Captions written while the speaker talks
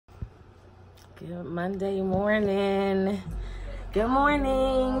Good Monday morning. Good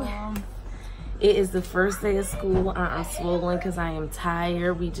morning. It is the first day of school. I'm swollen because I am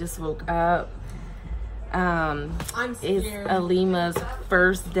tired. We just woke up. I'm scared. It's Alima's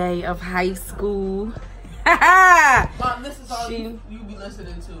first day of high school. Mom, this is all you be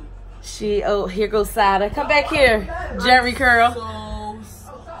listening to. Oh, here goes Sada. Come back here, Jerry Curl. So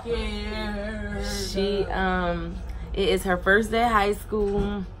scared. It is her first day of high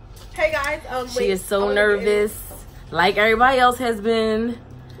school. Hey guys, she is so nervous, like everybody else has been.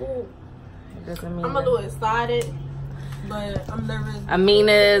 I'm a little excited, but I'm nervous.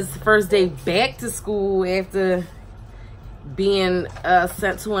 Amina's first day back to school after being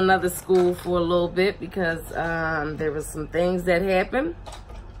sent to another school for a little bit because there was some things that happened.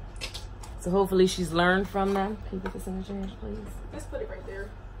 So hopefully she's learned from them. Can you put this in the trash, please? Let's put it right there.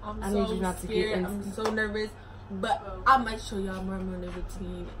 I need you not to get in. I'm so nervous, but I might show y'all my morning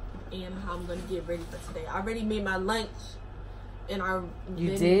routine and how I'm gonna get ready for today. I already made my lunch, and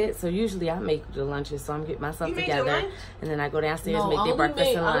You did? So usually I make the lunches, so I'm getting myself together, and then I go downstairs, make their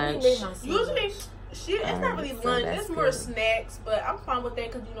breakfast and lunch. Usually, it's not really lunch. It's more snacks, but I'm fine with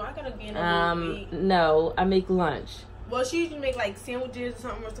that because I gotta gain a little weight. No, I make lunch. Well, she usually make like sandwiches or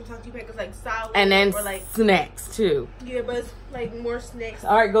something, or sometimes she makes like salad and then or like snacks too. Yeah, but it's like more snacks.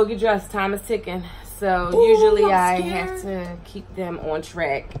 All right, go get dressed. Time is ticking. So usually I have to keep them on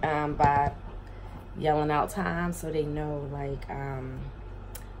track by yelling out time so they know like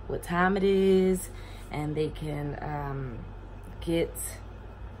what time it is and they can get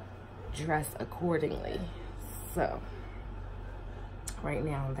dressed accordingly. So right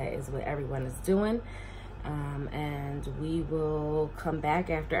now that is what everyone is doing. And we will come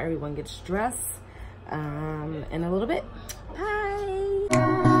back after everyone gets dressed in a little bit. Bye.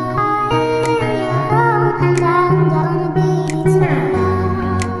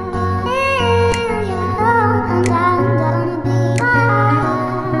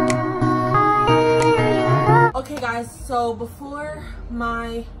 Okay guys, so before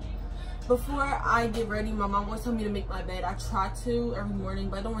I get ready, my mom always told me to make my bed. I try to every morning,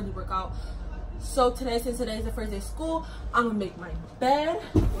 but I don't really work out. So since today is the first day of school, I'm gonna make my bed.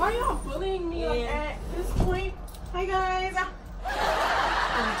 Why y'all bullying me like at this point? Hi guys.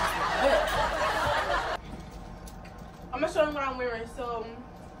 I'm gonna show them what I'm wearing. So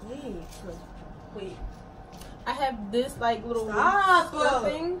wait. I have this like little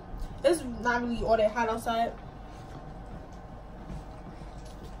thing. It's not really all that hot outside.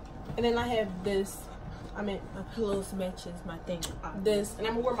 And then I have this. I mean, my pillows matches my thing. This, and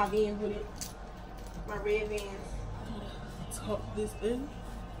I'm gonna wear my Vans with it. My red Vans. Tuck this in.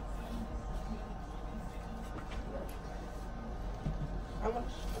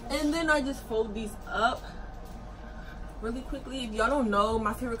 And then I just fold these up really quickly. If y'all don't know,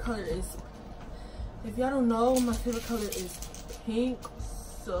 my favorite color is. If y'all don't know, my favorite color is pink.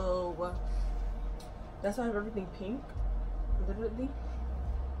 So that's why I have everything pink. Literally,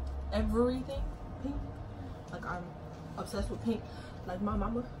 everything pink. Like I'm obsessed with pink, like my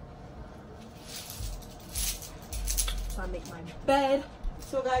mama. So I make my bed.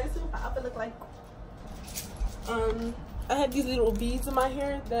 So guys, this is what my outfit look like. I have these little beads in my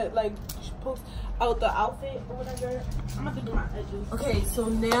hair that like post out the outfit or whatever. I'm gonna do my edges. Okay, so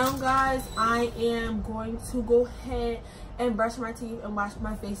now guys, I am going to go ahead and brush my teeth and wash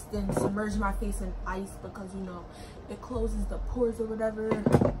my face, then submerge my face in ice because it closes the pores or whatever.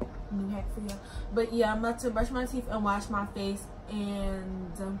 New hack for you. But yeah, I'm about to brush my teeth and wash my face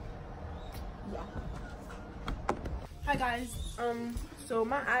and yeah. Hi guys, so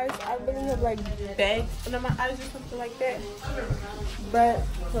my eyes, I really have like bags under my eyes or something like that, but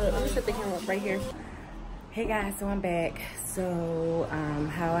let me set the camera up right here. Hey guys, so I'm back. So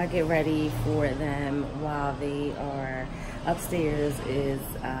how I get ready for them while they are upstairs is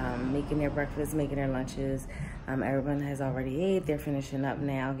making their breakfast, making their lunches. Everyone has already ate. They're finishing up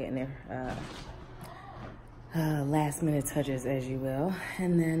now, getting their last minute touches, as you will.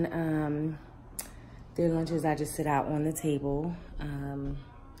 And then their lunches, I just sit out on the table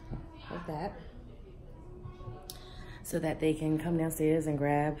like that so that they can come downstairs and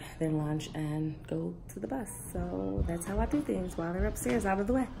grab their lunch and go to the bus. So that's how I do things while they're upstairs out of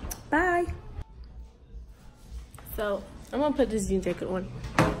the way. Bye. So I'm gonna put this jean jacket on,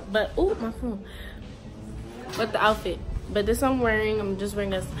 but oh, my phone. But the outfit, but this I'm wearing, I'm just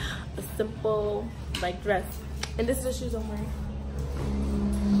wearing a simple like dress, and this is the shoes I'm wearing.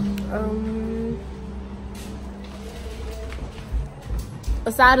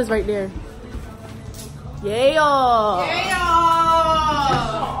 Assad is right there. Yeah.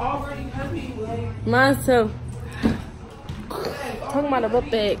 Already heavy. Mine too. Talking about the book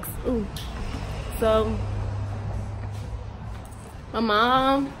bags. Ooh. So my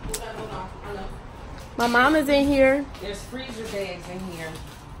mom is in here. There's freezer bags in here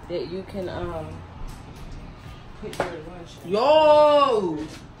that you can put your lunch in. Yo!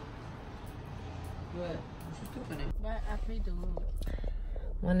 What? What?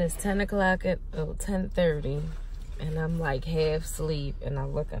 When it's 10 o'clock at 10:30 and I'm like half asleep and I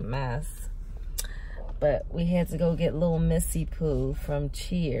look a mess. But we had to go get little Missy Pooh from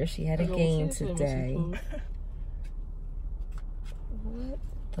Cheer. She had a game today. What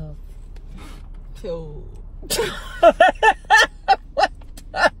the what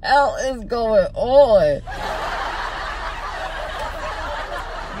the hell is going on?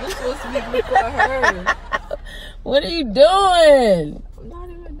 You're supposed to be before her. What are you doing? I'm not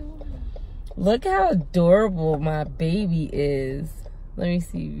even doing it. Look how adorable my baby is. Let me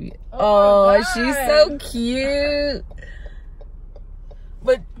see. Oh, she's so cute.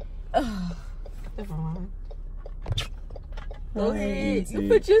 But, never mind. Go ahead. You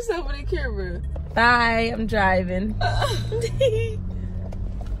put yourself in the camera. Bye, I'm driving.